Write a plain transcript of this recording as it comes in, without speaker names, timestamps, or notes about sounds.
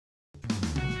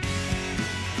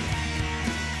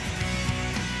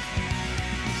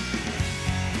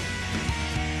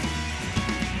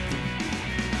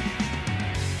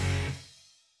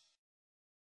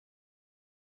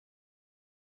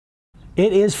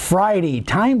It is Friday.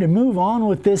 Time to move on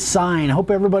with this sign.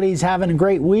 Hope everybody's having a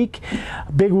great week.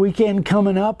 Big weekend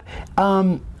coming up.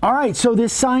 All right, so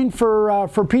this sign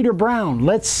for Peter Brown.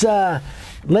 Let's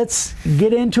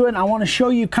get into it. I want to show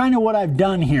you kind of what I've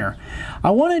done here.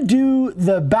 I want to do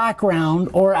the background,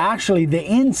 or actually the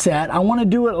inset. I want to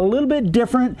do it a little bit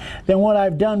different than what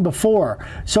I've done before.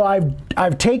 So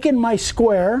I've taken my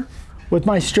square with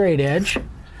my straight edge,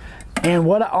 and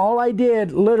all I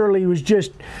did literally was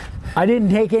just, I didn't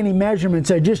take any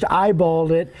measurements. I just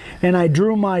eyeballed it, and I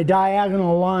drew my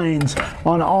diagonal lines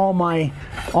on all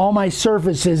my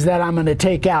surfaces that I'm going to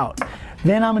take out.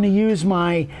 Then I'm going to use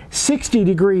my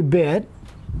 60-degree bit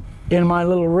in my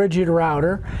little rigid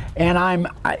router, and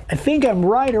I think I'm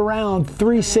right around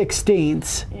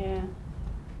 3/16. Yeah.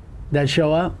 That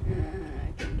show up?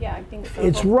 Yeah, I think so.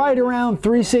 It's right around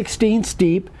 3/16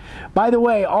 deep. By the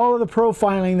way, all of the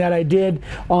profiling that I did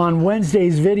on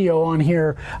Wednesday's video on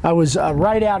here, I was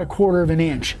right at 1/4 of an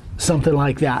inch, something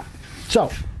like that. So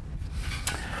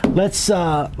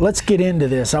let's get into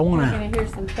this. I want to hear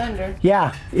some thunder.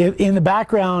 Yeah, in the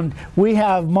background we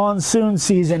have monsoon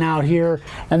season out here,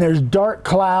 and there's dark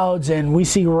clouds, and we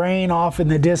see rain off in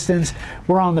the distance.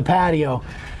 We're on the patio.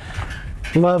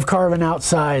 Love carving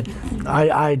outside.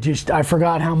 I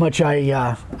forgot how much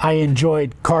I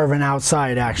enjoyed carving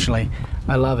outside. Actually,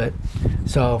 I love it.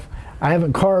 So I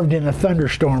haven't carved in a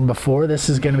thunderstorm before. This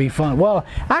is going to be fun. Well,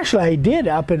 actually I did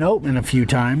up in Oatman a few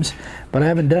times, but I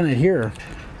haven't done it here.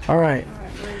 All right,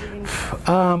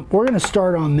 we're going to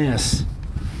start on this.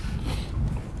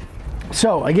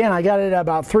 So again, I got it at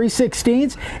about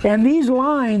 3/16, and these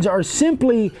lines are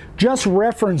simply just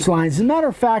reference lines. As a matter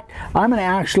of fact, I'm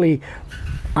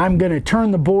going to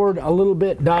turn the board a little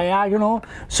bit diagonal,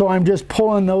 so I'm just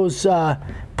pulling those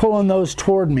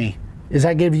toward me. Is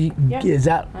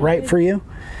that right for you?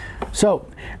 So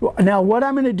now what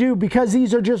I'm going to do, because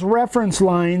these are just reference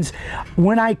lines,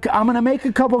 when I'm going to make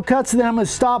a couple cuts, then I'm going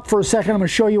to stop for a second. I'm going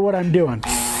to show you what I'm doing.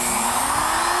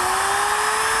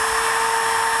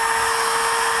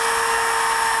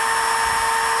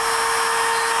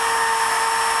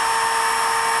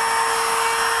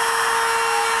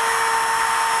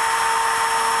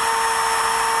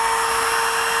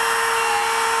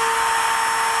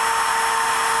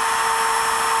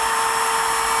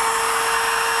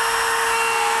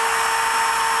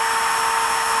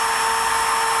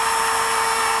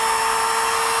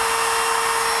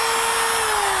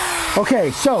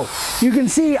 Okay, so you can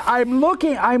see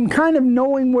I'm kind of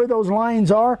knowing where those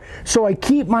lines are, so I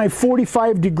keep my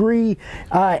 45-degree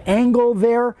angle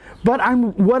there. But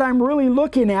what I'm really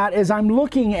looking at is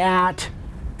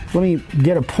let me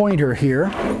get a pointer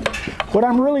here. What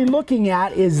I'm really looking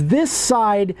at is this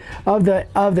side of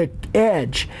the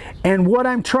edge, and what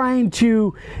I'm trying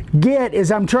to get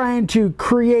is I'm trying to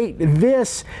create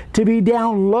this to be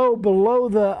down low below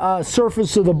the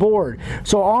surface of the board.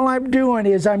 So all I'm doing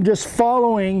is I'm just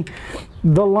following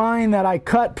the line that I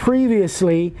cut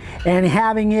previously and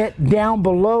having it down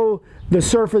below the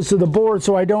surface of the board,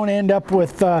 so I don't end up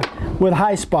with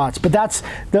high spots. But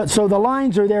so the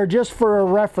lines are there just for a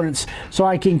reference, so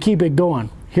I can keep it going.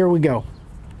 Here we go.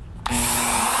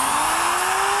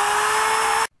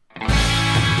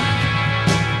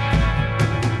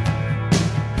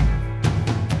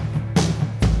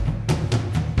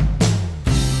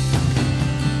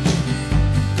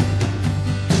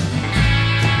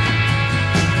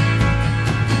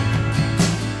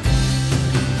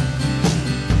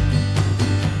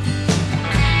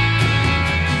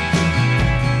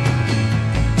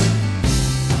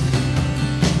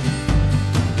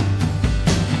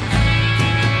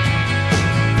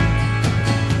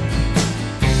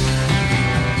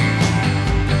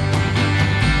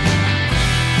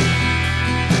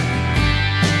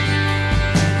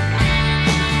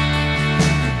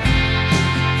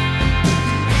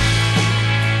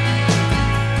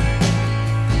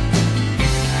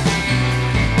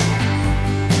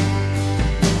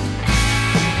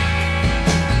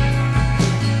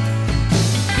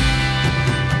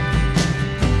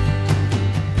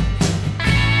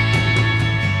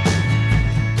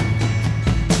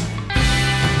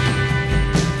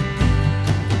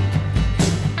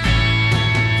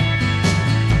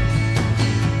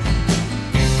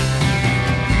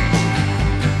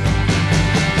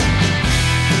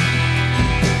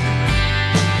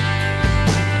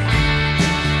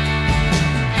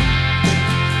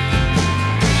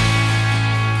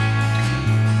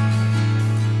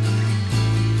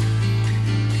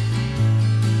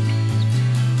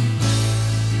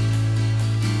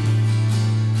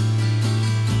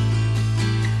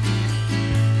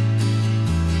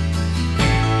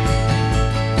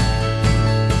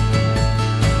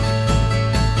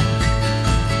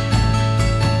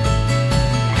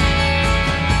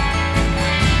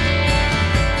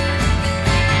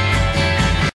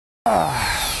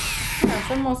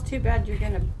 almost too bad you're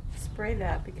gonna spray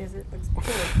that because it looks cool.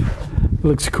 It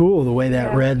looks cool the way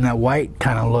that Yeah. red and that white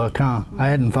kind of look, huh? I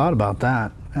hadn't thought about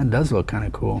that. That does look kind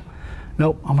of cool.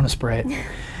 Nope, I'm gonna spray it.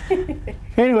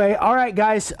 Anyway, all right,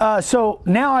 guys. So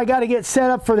now I got to get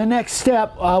set up for the next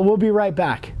step. We'll be right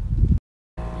back.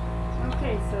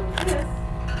 Okay, so this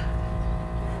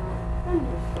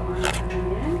thunderstorm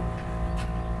coming in.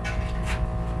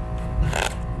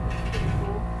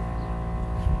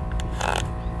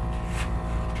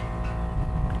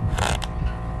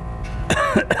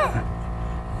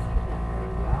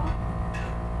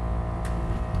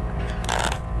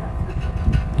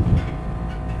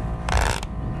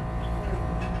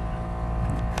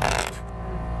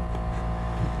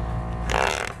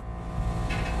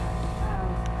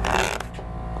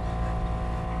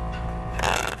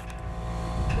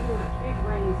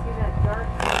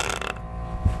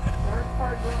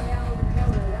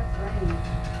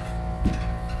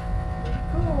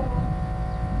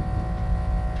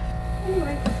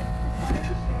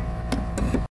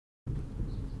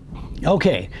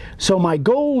 Okay, so my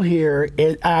goal here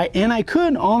is, and I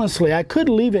could honestly, I could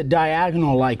leave it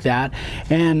diagonal like that,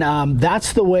 and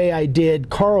that's the way I did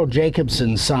Carl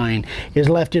Jacobson's sign, is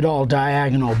left it all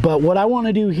diagonal. But what I want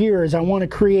to do here is I want to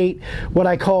create what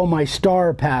I call my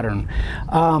star pattern.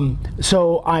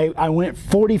 So I went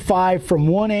 45 from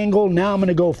one angle, now I'm going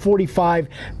to go 45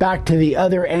 back to the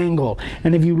other angle.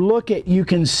 And if you look at, you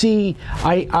can see,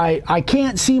 I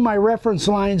can't see my reference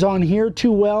lines on here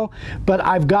too well, but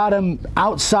I've got them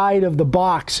outside of the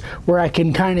box where I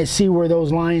can kind of see where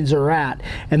those lines are at,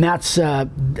 and that's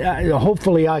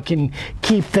hopefully I can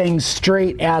keep things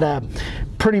straight at a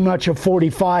pretty much a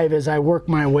 45 as I work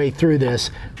my way through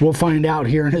this. We'll find out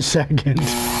here in a second.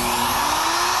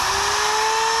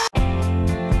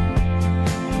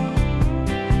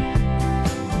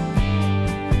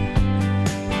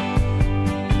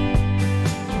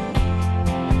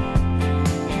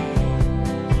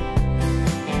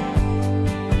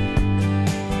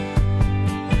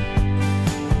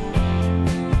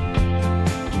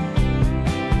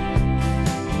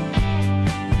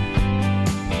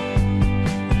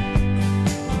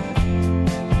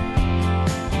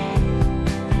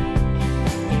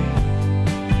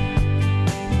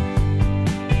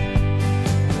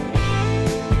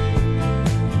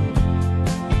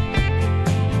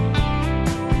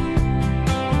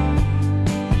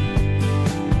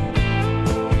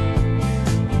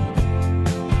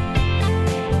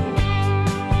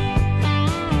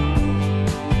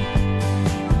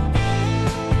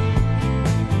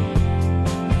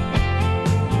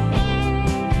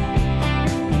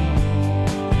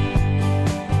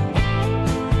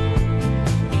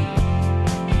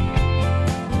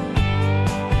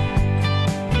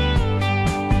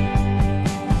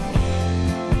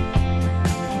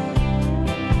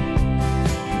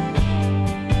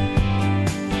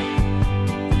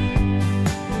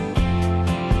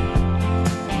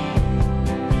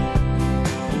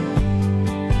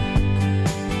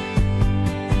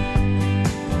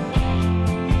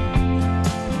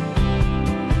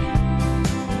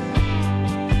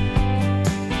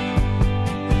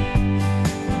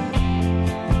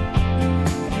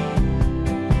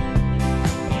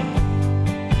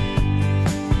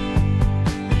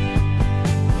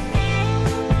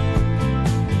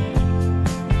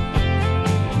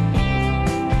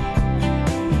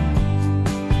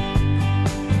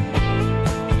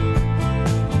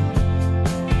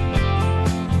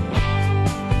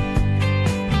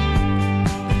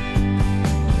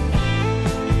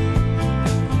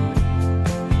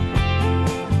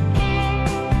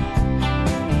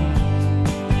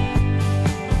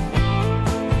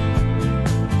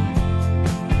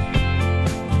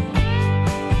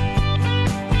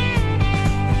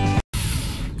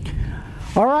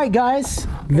 All right, guys,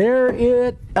 there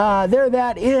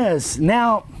that is.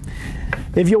 Now,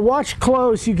 if you watch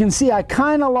close, you can see I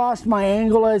kind of lost my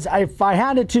angle. If I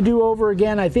had it to do over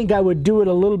again, I think I would do it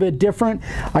a little bit different.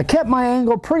 I kept my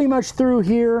angle pretty much through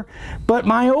here, but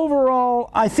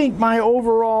I think my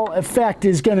overall effect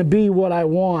is going to be what I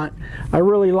want. I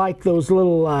really like those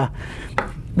little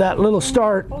that little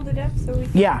start. Hold it up so we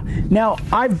can... Yeah. Now,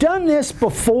 I've done this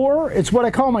before. It's what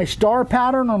I call my star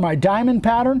pattern or my diamond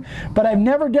pattern, but I've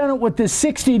never done it with the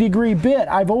 60-degree bit.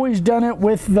 I've always done it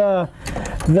with the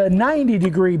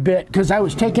 90-degree bit because I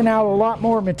was taking out a lot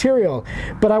more material,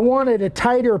 but I wanted a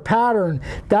tighter pattern.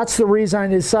 That's the reason I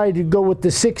decided to go with the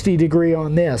 60-degree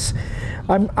on this.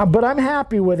 But I'm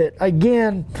happy with it.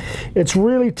 Again, it's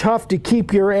really tough to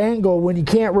keep your angle when you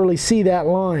can't really see that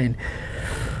line.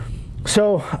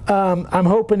 So I'm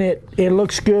hoping it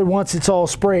looks good once it's all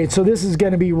sprayed. So this is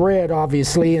going to be red,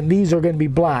 obviously, and these are going to be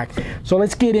black. So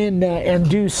let's get in and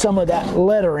do some of that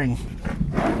lettering.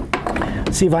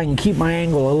 See if I can keep my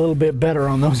angle a little bit better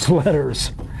on those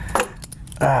letters.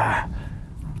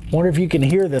 Wonder if you can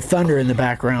hear the thunder in the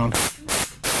background.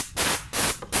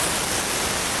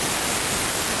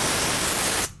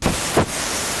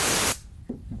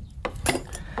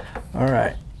 All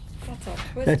right.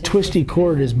 That twisty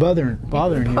cord is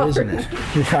bothering you, isn't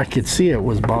it? I could see it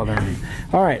was bothering me.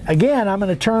 All right, again, I'm going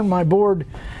to turn my board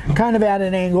kind of at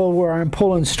an angle where I'm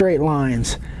pulling straight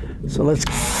lines. So let's...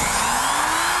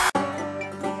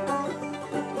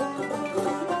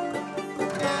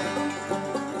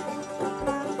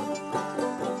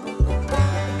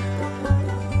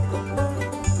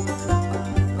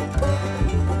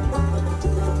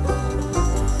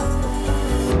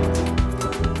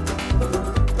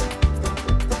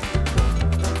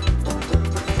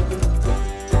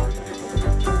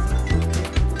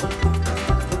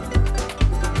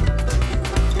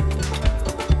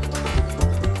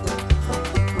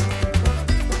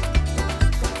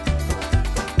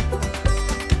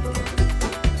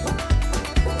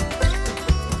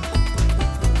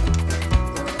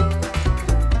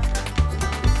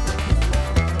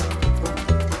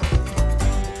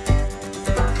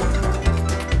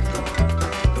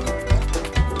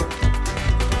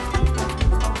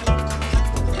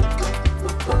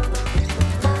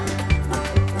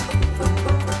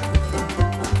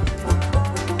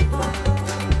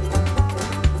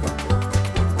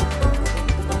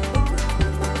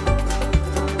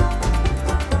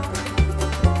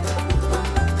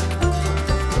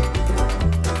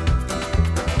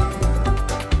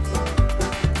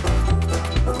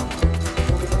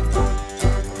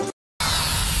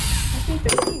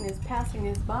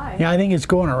 Yeah, I think it's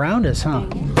going around us, huh?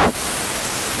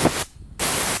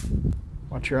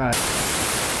 Watch your eye.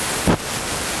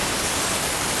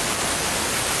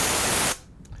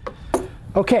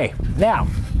 Okay, now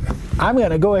I'm going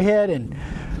to go ahead and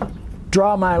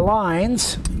draw my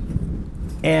lines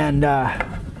and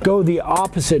go the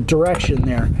opposite direction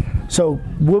there. So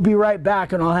we'll be right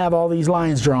back and I'll have all these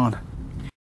lines drawn.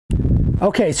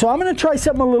 Okay, so I'm going to try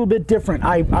something a little bit different.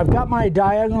 I've got my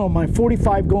diagonal, my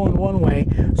 45 going one way.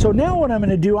 So now what I'm going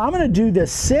to do, I'm going to do the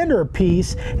center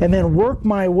piece and then work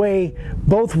my way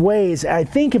both ways. I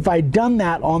think if I'd done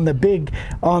that on the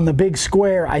big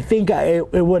square, I think I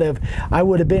would have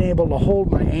been able to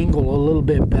hold my angle a little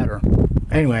bit better.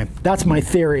 Anyway, that's my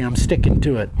theory. I'm sticking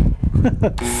to it.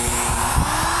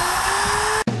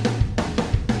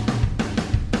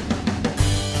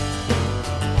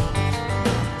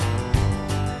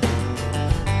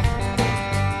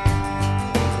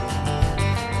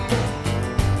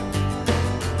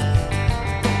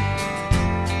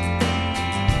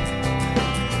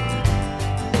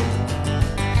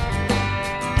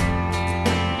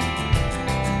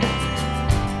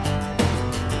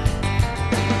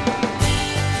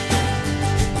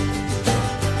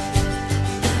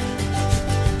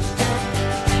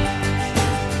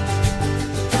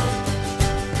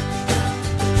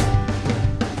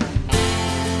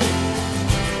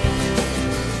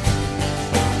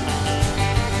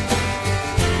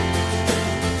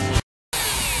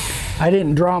 I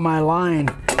didn't draw my line,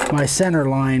 my center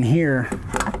line here,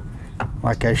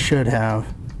 like I should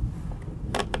have.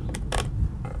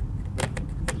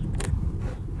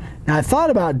 Now I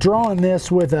thought about drawing this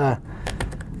with a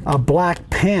black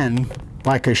pen,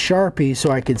 like a Sharpie, so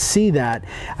I could see that.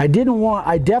 I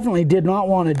definitely did not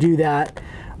want to do that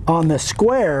on the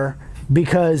square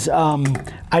because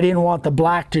I didn't want the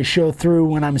black to show through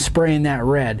when I'm spraying that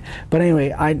red. But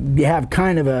anyway, I have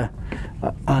kind of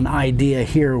an idea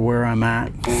here where I'm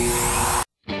at.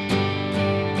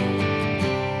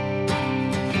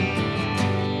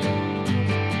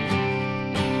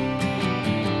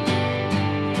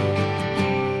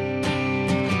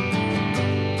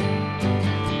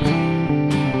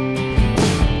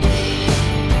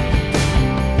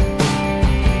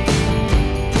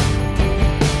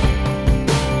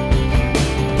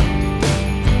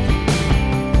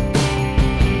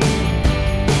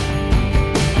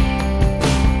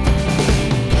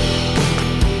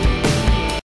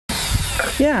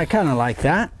 Yeah, I kind of like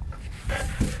that.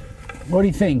 What do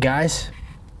you think, guys?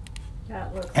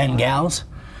 That looks and fun. Gals?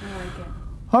 I like it.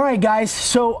 All right, guys,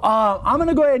 so I'm going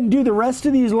to go ahead and do the rest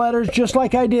of these letters just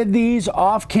like I did these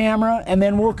off camera, and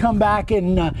then we'll come back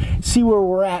and see where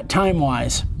we're at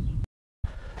time-wise.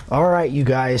 All right, you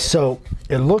guys, so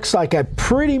it looks like I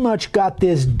pretty much got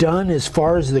this done as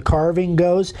far as the carving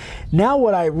goes. Now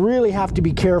what I really have to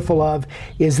be careful of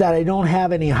is that I don't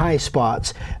have any high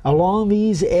spots along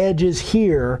these edges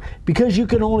here, because you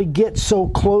can only get so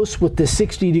close with the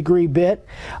 60-degree bit.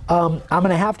 I'm going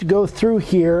to have to go through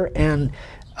here and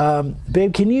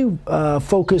babe, can you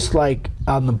focus like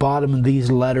on the bottom of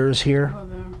these letters here? Oh,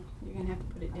 no. You're going to have to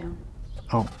put it down.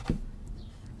 Oh.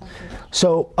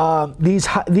 So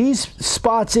these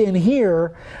spots in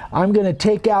here, I'm going to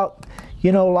take out,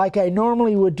 you know, like I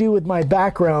normally would do with my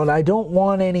background. I don't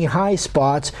want any high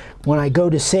spots when I go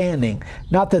to sanding.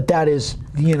 Not that that is,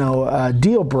 you know, a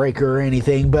deal breaker or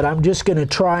anything, but I'm just going to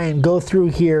try and go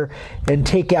through here and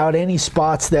take out any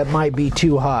spots that might be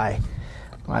too high.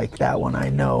 Like that one, I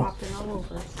know.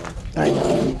 I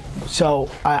know. So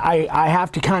I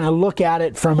have to kind of look at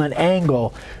it from an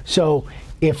angle. So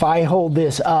if I hold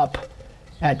this up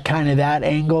at kind of that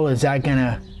angle, is that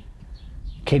gonna,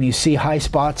 can you see high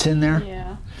spots in there?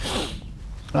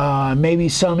 Yeah. Maybe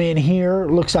some in here.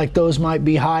 Looks like those might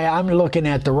be high. I'm looking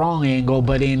at the wrong angle,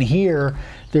 but in here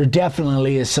there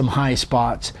definitely is some high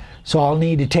spots. So I'll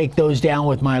need to take those down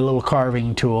with my little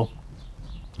carving tool.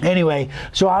 Anyway,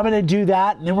 so I'm going to do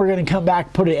that, and then we're going to come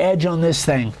back, put an edge on this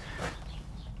thing.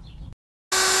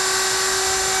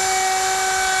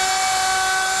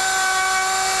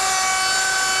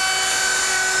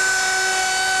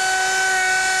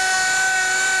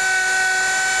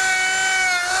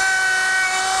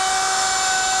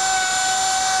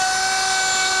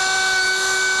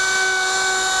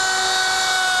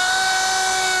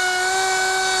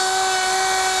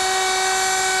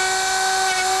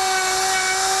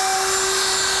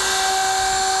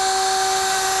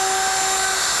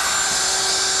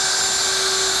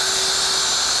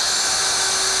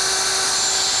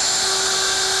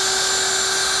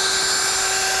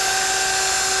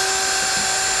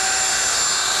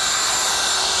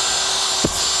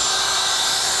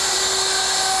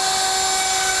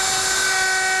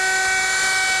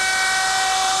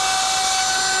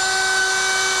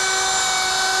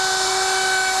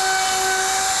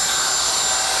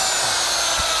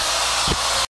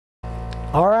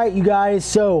 All right, you guys,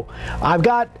 so I've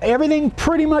got everything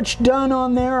pretty much done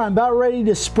on there. I'm about ready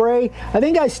to spray. I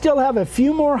think I still have a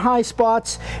few more high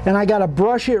spots, and I got to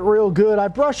brush it real good. I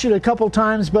brushed it a couple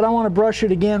times, but I want to brush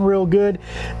it again real good.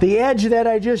 The edge that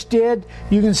I just did,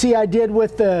 you can see I did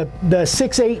with the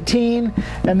 618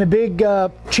 and the big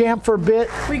chamfer bit.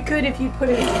 We could if you put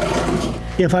it.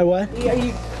 If I what? Yeah,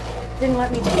 you didn't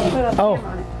let me put a camera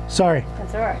on it. Sorry.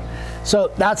 That's all right.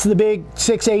 So that's the big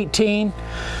 618.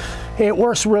 It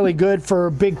works really good for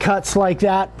big cuts like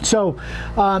that. So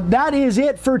that is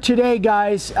it for today,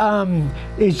 guys.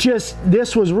 It's just,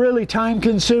 this was really time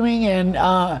consuming, and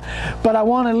but I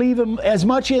want to leave them as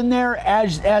much in there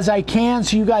as I can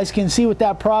so you guys can see what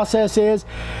that process is.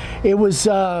 It was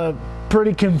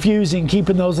pretty confusing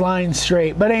keeping those lines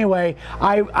straight, but anyway,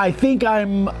 I think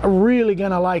I'm really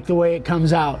gonna like the way it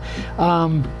comes out.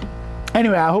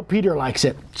 Anyway, I hope Peter likes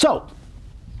it. So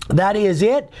that is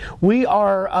it. We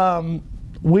are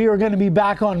going to be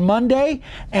back on Monday,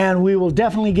 and we will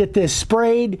definitely get this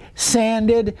sprayed,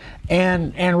 sanded,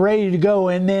 and ready to go.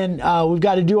 And then we've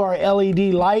got to do our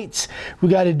LED lights. We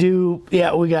got to do,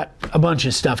 yeah, we got a bunch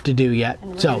of stuff to do yet.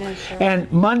 And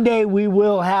Monday we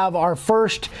will have our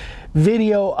first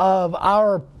video of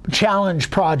our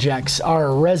challenge projects,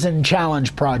 our resin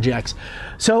challenge projects.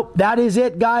 So that is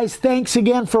it, guys. Thanks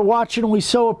again for watching. We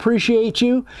so appreciate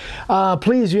you.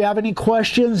 Please, if you have any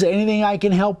questions, anything I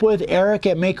can help with,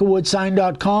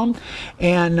 Eric@makeawoodsign.com,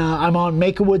 and I'm on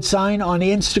Make a Wood Sign on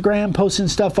Instagram, posting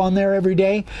stuff on there every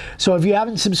day. So if you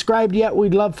haven't subscribed yet,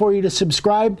 we'd love for you to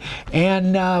subscribe,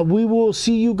 and we will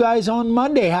see you guys on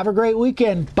Monday. Have a great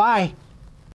weekend. Bye.